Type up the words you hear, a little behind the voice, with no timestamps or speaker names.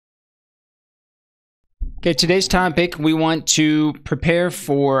Okay, today's topic, we want to prepare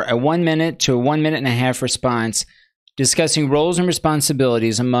for a 1 minute to a 1 minute and a half response discussing roles and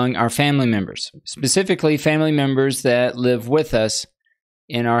responsibilities among our family members, specifically family members that live with us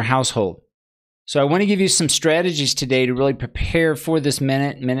in our household. So I want to give you some strategies today to really prepare for this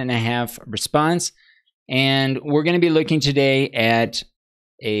minute and a half response. And we're going to be looking today at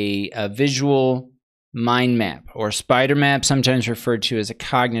a visual mind map, or spider map, sometimes referred to as a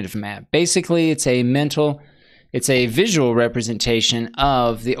cognitive map. Basically, it's a visual representation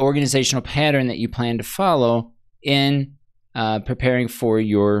of the organizational pattern that you plan to follow in preparing for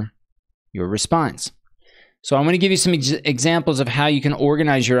your response. So I'm going to give you some examples of how you can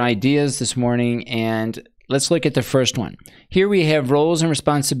organize your ideas this morning, and let's look at the first one. Here we have roles and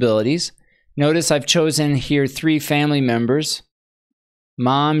responsibilities. Notice I've chosen here 3 family members: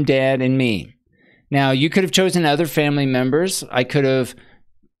 mom, dad, and me. Now, you could have chosen other family members. I could have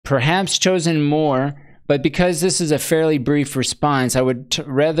perhaps chosen more, but because this is a fairly brief response, I would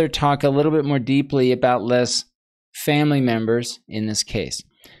rather talk a little bit more deeply about less family members in this case.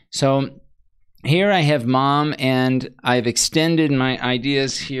 So here I have mom, and I've extended my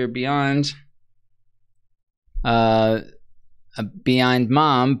ideas here beyond mom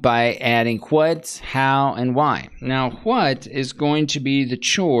by adding what, how, and why. Now, what is going to be the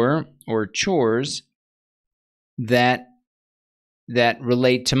chore or chores that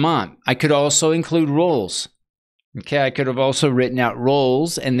relate to mom. I could also include roles. Okay, I could have also written out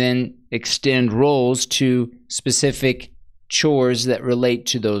roles and then extend roles to specific chores that relate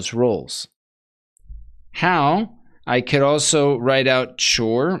to those roles. How, I could also write out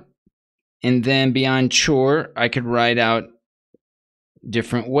chore, and then beyond chore, I could write out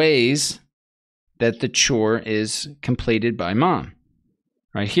different ways that the chore is completed by mom.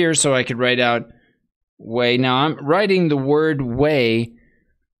 Right here, so I could write out way. Now, I'm writing the word way.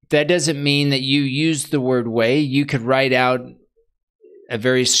 That doesn't mean that you use the word way. You could write out a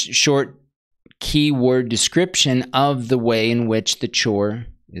very short keyword description of the way in which the chore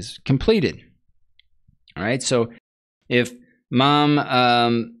is completed. All right, so if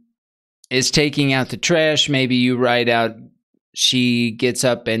mom is taking out the trash, maybe you write out she gets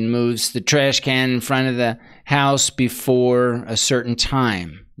up and moves the trash can in front of the house before a certain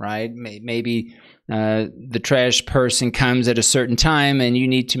time, right? Maybe the trash person comes at a certain time, and you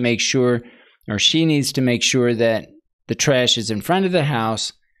need to make sure, or she needs to make sure, that the trash is in front of the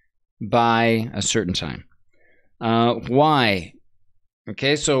house by a certain time. Why?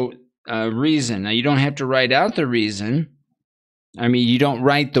 Okay, so reason. Now, you don't have to write out the reason. I mean, you don't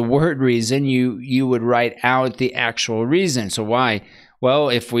write the word reason, you would write out the actual reason. So why? Well,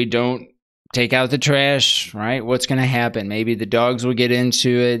 if we don't take out the trash, right, what's going to happen? Maybe the dogs will get into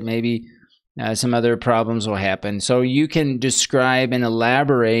it, maybe some other problems will happen. So you can describe and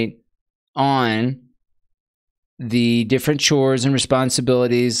elaborate on the different chores and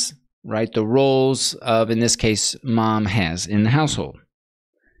responsibilities, right, the roles of, in this case, mom has in the household.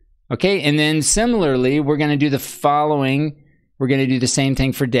 Okay, and then similarly, we're going to do the following. We're going to do the same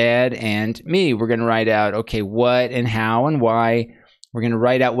thing for dad and me. We're going to write out, okay, what and how and why. We're going to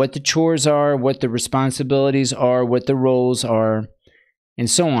write out what the chores are, what the responsibilities are, what the roles are, and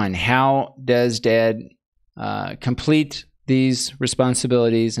so on. How does dad complete these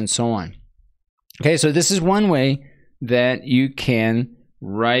responsibilities, and so on. Okay, so this is one way that you can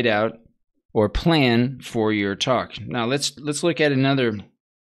write out or plan for your talk. Now let's look at another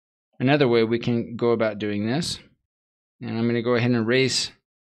way we can go about doing this. And I'm going to go ahead and erase.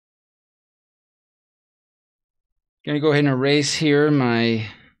 Here my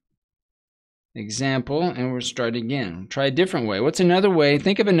example, and we'll start again. Try a different way. What's another way?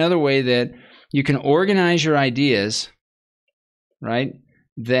 Think of another way that you can organize your ideas, right?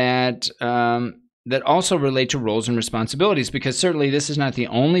 That also relate to roles and responsibilities, because certainly this is not the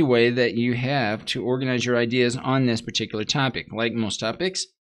only way that you have to organize your ideas on this particular topic. Like most topics,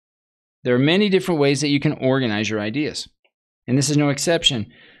 there are many different ways that you can organize your ideas, and this is no exception.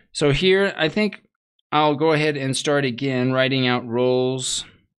 So here, I think I'll go ahead and start again writing out roles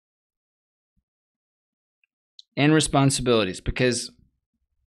and responsibilities, because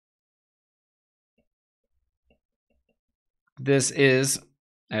this is,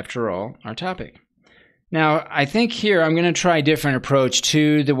 after all, our topic. Now, I think here I'm going to try a different approach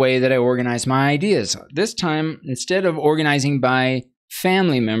to the way that I organize my ideas. This time, instead of organizing by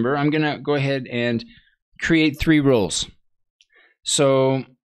family member, I'm going to go ahead and create 3 roles. So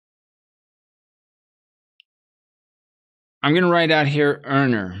I'm going to write out here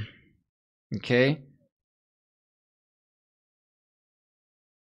earner, okay?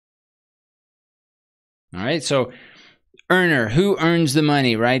 All right, so earner. Who earns the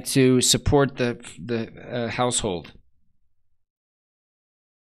money, right, to support the household?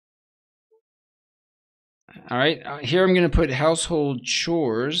 All right, here I'm going to put household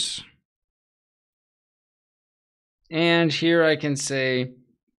chores. And here I can say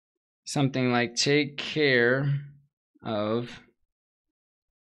something like take care of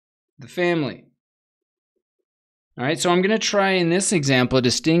the family. All right, so I'm going to try in this example to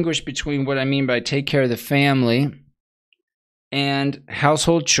distinguish between what I mean by take care of the family and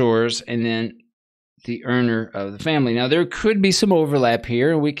household chores and then the earner of the family. Now, there could be some overlap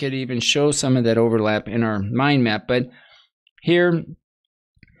here. We could even show some of that overlap in our mind map, but here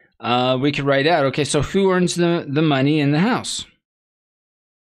we could write out, okay, so who earns the money in the house?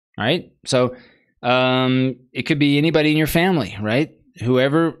 All right, so it could be anybody in your family, right?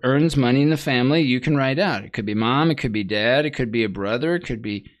 Whoever earns money in the family, you can write out. It could be mom, it could be dad, it could be a brother, it could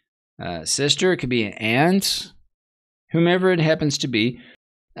be a sister, it could be an aunt, whomever it happens to be.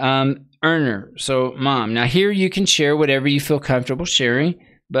 Earner, so mom. Now here you can share whatever you feel comfortable sharing,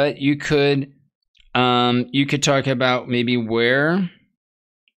 but you could talk about maybe where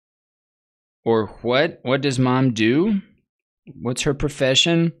or what does mom do? What's her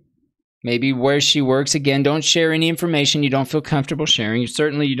profession? Maybe where she works. Again, don't share any information you don't feel comfortable sharing.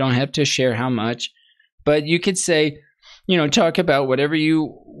 Certainly you don't have to share how much, but you could say, talk about whatever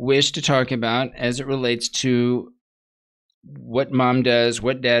you wish to talk about as it relates to what mom does,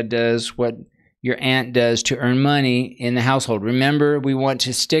 what dad does, what your aunt does to earn money in the household. Remember, we want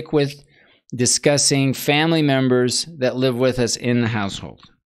to stick with discussing family members that live with us in the household.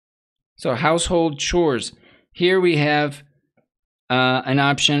 So household chores. Here we have an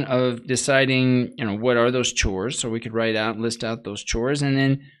option of deciding, what are those chores. So we could list out those chores, and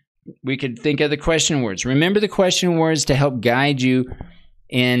then we could think of the question words. Remember the question words to help guide you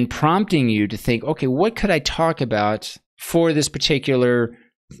in prompting you to think, okay, what could I talk about for this particular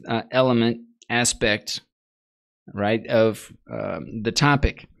aspect, right, of the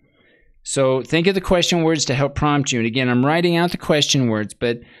topic. So think of the question words to help prompt you. And again, I'm writing out the question words,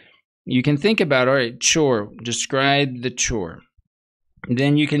 but you can think about, all right, chore, describe the chore.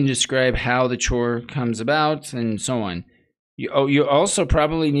 Then you can describe how the chore comes about and so on. You also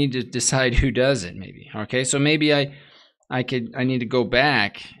probably need to decide who does it, maybe. Okay, so maybe I need to go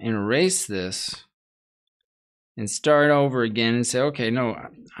back and erase this and start over again and say, okay, no,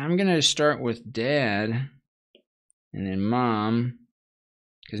 I'm going to start with dad and then mom,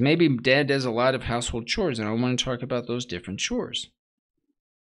 because maybe dad does a lot of household chores and I want to talk about those different chores.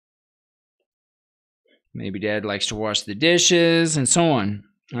 Maybe dad likes to wash the dishes and so on.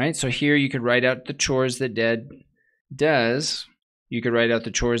 All right, so here you could write out the chores that dad does. You could write out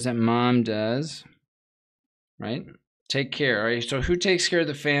the chores that mom does, right? Take care. All right, so who takes care of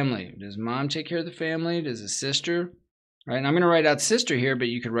the family? Does mom take care of the family? Does a sister? All right, and I'm going to write out sister here, but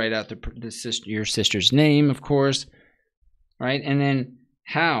you could write out your sister's name, of course. All right, and then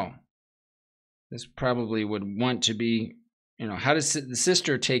how? This probably would want to be, how does the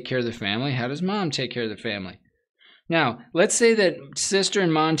sister take care of the family? How does mom take care of the family? Now, let's say that sister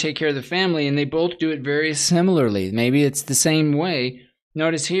and mom take care of the family and they both do it very similarly. Maybe it's the same way.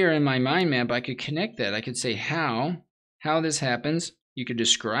 Notice here in my mind map, I could connect that. I could say how this happens. You could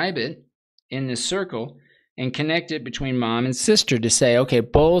describe it in this circle and connect it between mom and sister to say, okay,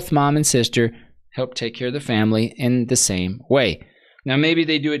 both mom and sister help take care of the family in the same way. Now, maybe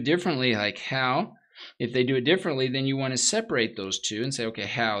they do it differently, like how. If they do it differently, then you want to separate those two and say, okay,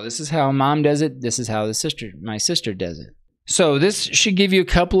 how? This is how mom does it. This is how my sister does it. So this should give you a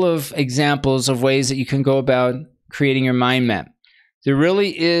couple of examples of ways that you can go about creating your mind map. There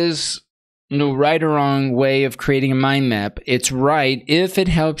really is no right or wrong way of creating a mind map. It's right if it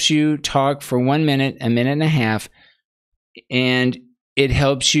helps you talk for 1 minute, a minute and a half, and it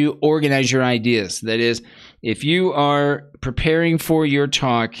helps you organize your ideas. That is, if you are preparing for your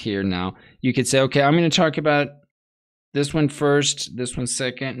talk here now, you could say, okay, I'm going to talk about this one first, this one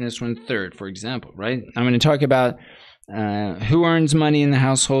second, and this one third, for example, right? I'm going to talk about who earns money in the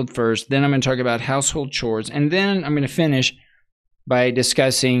household first, then I'm going to talk about household chores, and then I'm going to finish by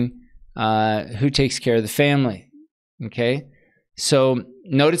discussing who takes care of the family, okay? So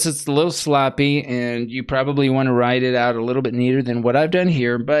notice it's a little sloppy, and you probably want to write it out a little bit neater than what I've done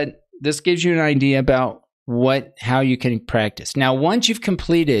here, but this gives you an idea about how you can practice. Now, once you've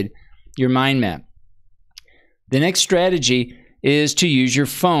completed your mind map, the next strategy is to use your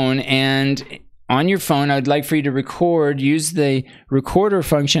phone. And on your phone, I'd like for you to use the recorder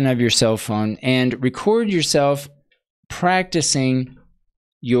function of your cell phone and record yourself practicing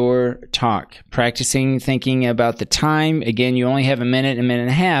your talk. Practicing thinking about the time. Again, you only have a minute and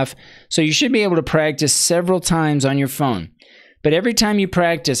a half, so you should be able to practice several times on your phone. But every time you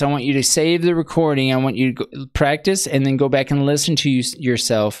practice, I want you to save the recording. I want you to practice and then go back and listen to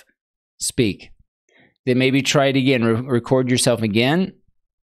yourself speak. Then maybe try it again. Record yourself again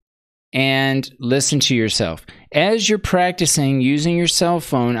and listen to yourself. As you're practicing using your cell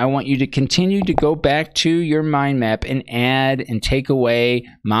phone, I want you to continue to go back to your mind map and add and take away,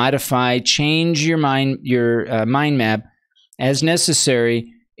 modify, change your mind map as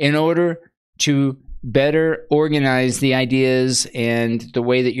necessary in order to better organize the ideas and the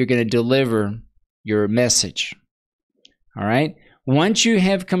way that you're going to deliver your message. All right? Once you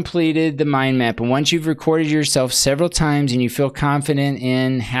have completed the mind map and once you've recorded yourself several times and you feel confident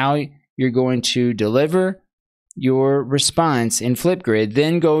in how you're going to deliver your response in Flipgrid,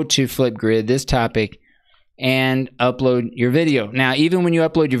 then go to Flipgrid, this topic, and upload your video. Now, even when you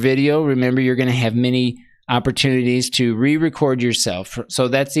upload your video, remember you're going to have many opportunities to re-record yourself. So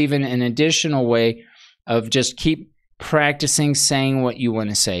that's even an additional way of just keep practicing saying what you want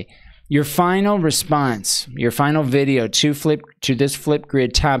to say. Your final response, your final video to this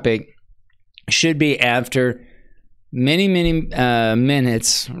Flipgrid topic should be after many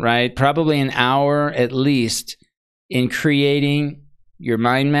minutes, right? Probably an hour at least in creating your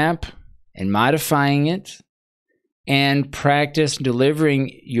mind map and modifying it, and practice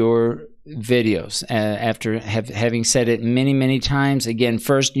delivering your videos after having said it many times. Again,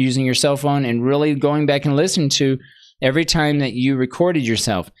 first using your cell phone and really going back and listening to every time that you recorded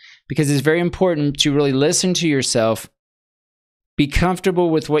yourself, because it's very important to really listen to yourself, be comfortable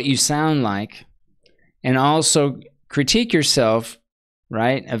with what you sound like, and also critique yourself,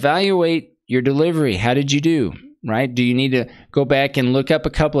 right? Evaluate your delivery. How did you do, right? Do you need to go back and look up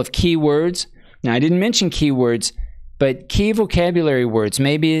a couple of keywords? Now, I didn't mention keywords, but key vocabulary words.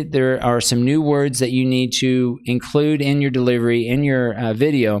 Maybe there are some new words that you need to include in your delivery, in your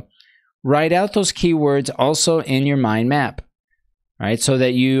video. Write out those keywords also in your mind map, right? So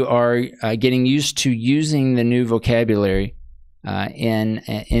that you are getting used to using the new vocabulary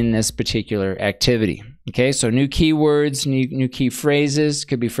in this particular activity. Okay, so new keywords, new key phrases,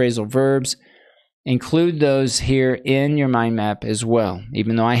 could be phrasal verbs. Include those here in your mind map as well.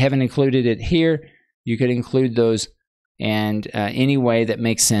 Even though I haven't included it here, you could include those and any way that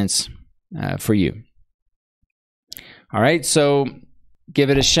makes sense for you. All right, so give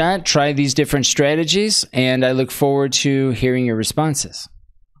it a shot. Try these different strategies, and I look forward to hearing your responses.